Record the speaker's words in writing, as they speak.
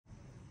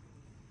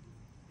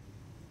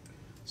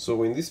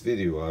So in this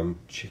video I'm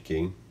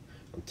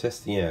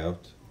testing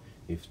out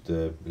if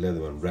the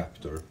Leatherman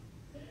Raptor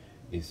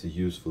is a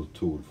useful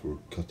tool for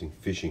cutting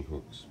fishing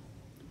hooks.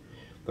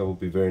 That would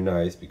be very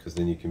nice because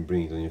then you can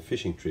bring it on your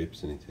fishing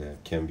trips and it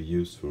can be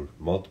used for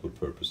multiple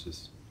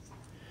purposes.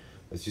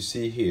 As you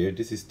see here,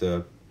 this is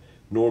the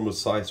normal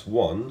size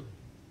 1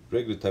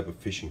 regular type of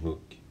fishing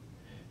hook,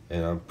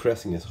 and I'm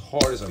pressing as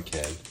hard as I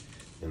can,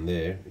 and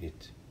there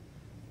it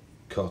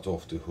cut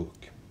off the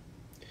hook.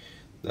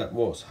 That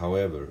was,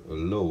 however, a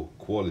low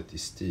quality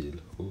steel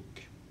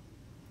hook,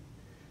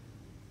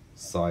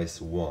 size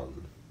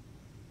 1.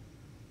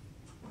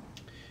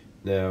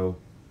 Now,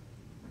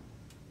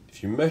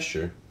 if you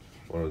measure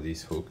one of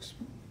these hooks,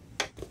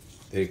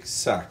 the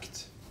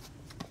exact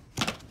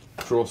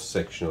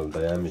cross-sectional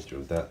diameter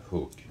of that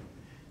hook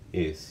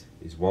is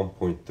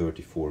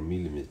 1.34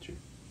 millimeter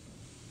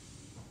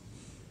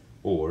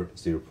or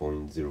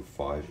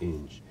 0.05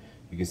 inch.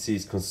 You can see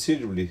it's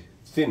considerably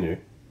thinner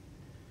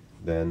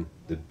than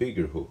the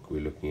bigger hook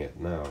we're looking at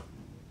now.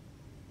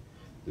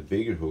 The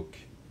bigger hook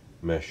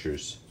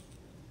measures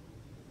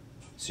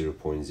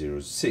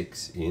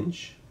 0.06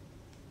 inch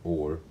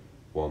or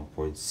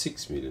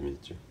 1.6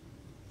 millimeter.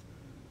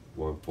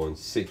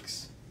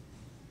 1.6.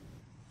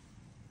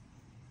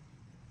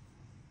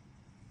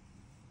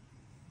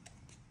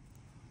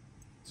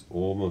 It's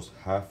almost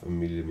half a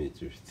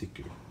millimeter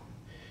thicker.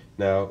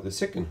 Now the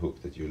second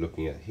hook that you're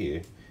looking at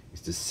here is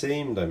the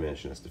same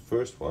dimension as the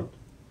first one,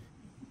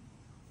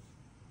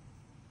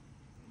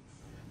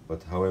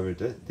 but however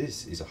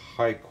this is a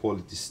high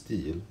quality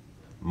steel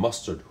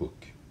mustard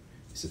hook.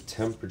 It's a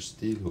tempered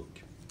steel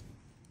hook.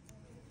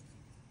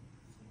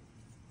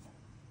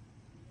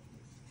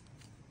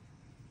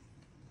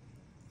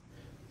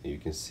 You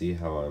can see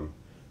how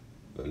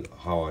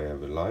I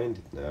have aligned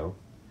it now,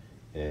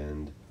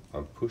 and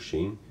I'm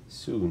pushing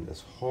soon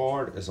as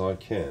hard as I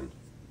can.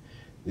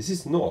 This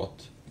is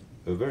not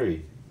a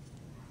very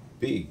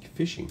big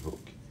fishing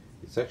hook.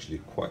 It's actually a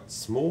quite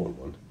small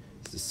one.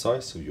 It's the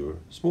size of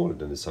smaller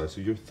than the size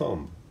of your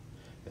thumb.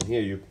 And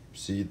here you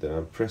see that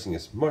I'm pressing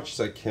as much as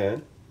I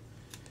can,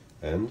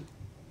 and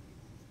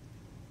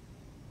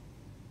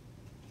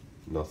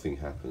nothing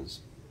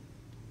happens.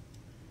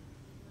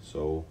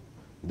 So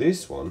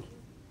this one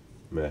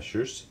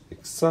measures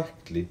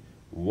exactly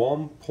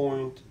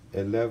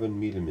 1.11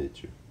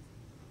 millimeter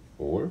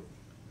or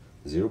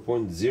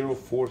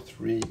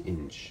 0.043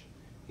 inch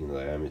in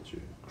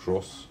diameter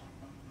across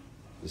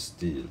the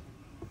steel,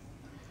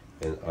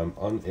 and I'm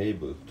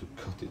unable to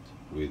cut it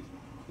with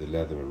the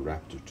Leatherman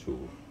Raptor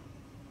tool.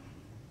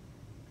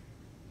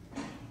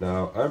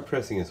 Now I'm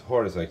pressing as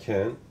hard as I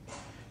can,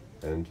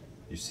 and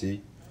you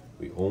see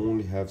we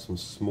only have some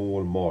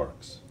small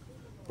marks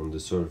on the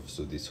surface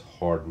of this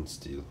hardened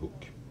steel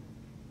hook.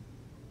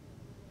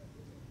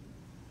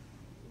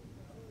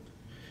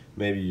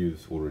 Maybe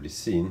you've already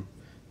seen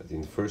that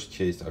in the first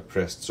case I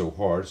pressed so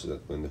hard so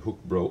that when the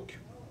hook broke,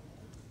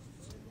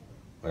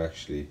 I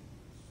actually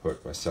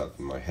hurt myself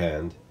in my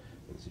hand,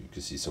 and so you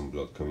can see some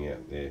blood coming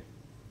out there.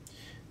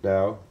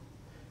 Now,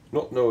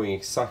 not knowing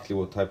exactly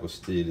what type of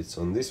steel it's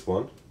on this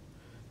one,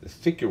 the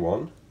thicker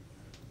one,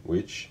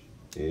 which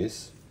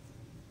is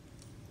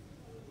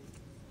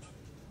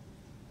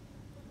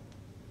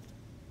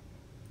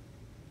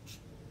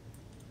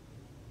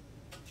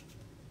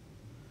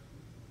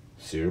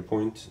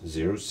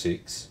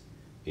 0.06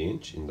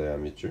 inch in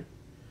diameter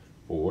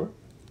or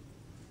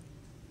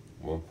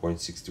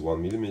 1.61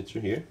 millimeter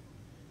here,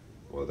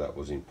 well, that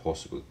was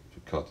impossible to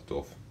cut it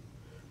off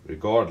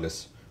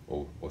regardless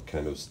of what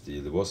kind of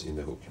steel there was in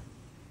the hook.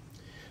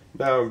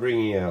 Now I'm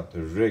bringing out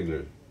a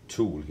regular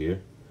tool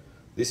here.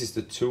 This is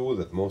the tool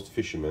that most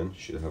fishermen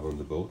should have on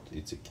the boat.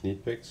 It's a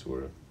Knipex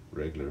or a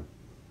regular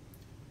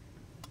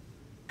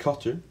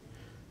cutter,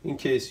 in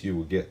case you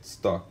will get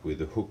stuck with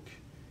a hook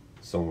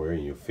somewhere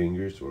in your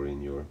fingers or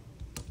in your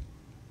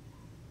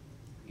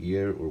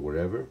ear or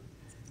wherever.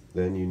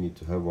 Then you need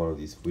to have one of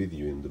these with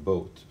you in the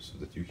boat so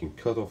that you can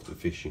cut off the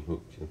fishing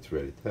hook and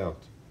thread it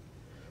out.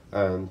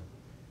 And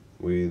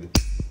with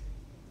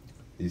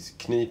this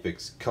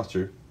Knipex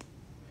cutter,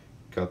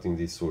 cutting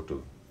these sort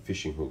of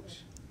fishing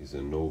hooks is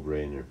a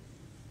no-brainer.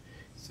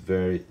 It's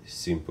very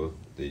simple.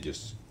 They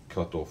just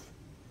cut off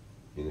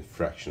in a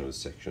fraction of a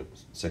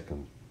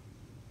second.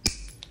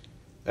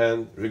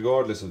 And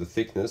regardless of the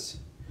thickness,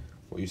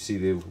 what you see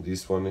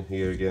this one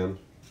here again,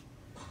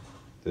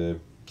 the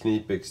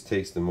Knipex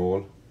takes them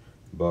all,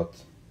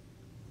 but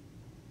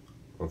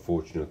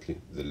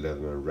unfortunately the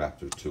Leatherman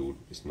Raptor tool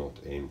is not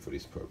aimed for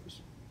this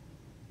purpose.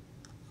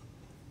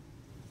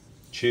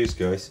 Cheers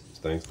guys,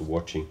 thanks for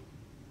watching.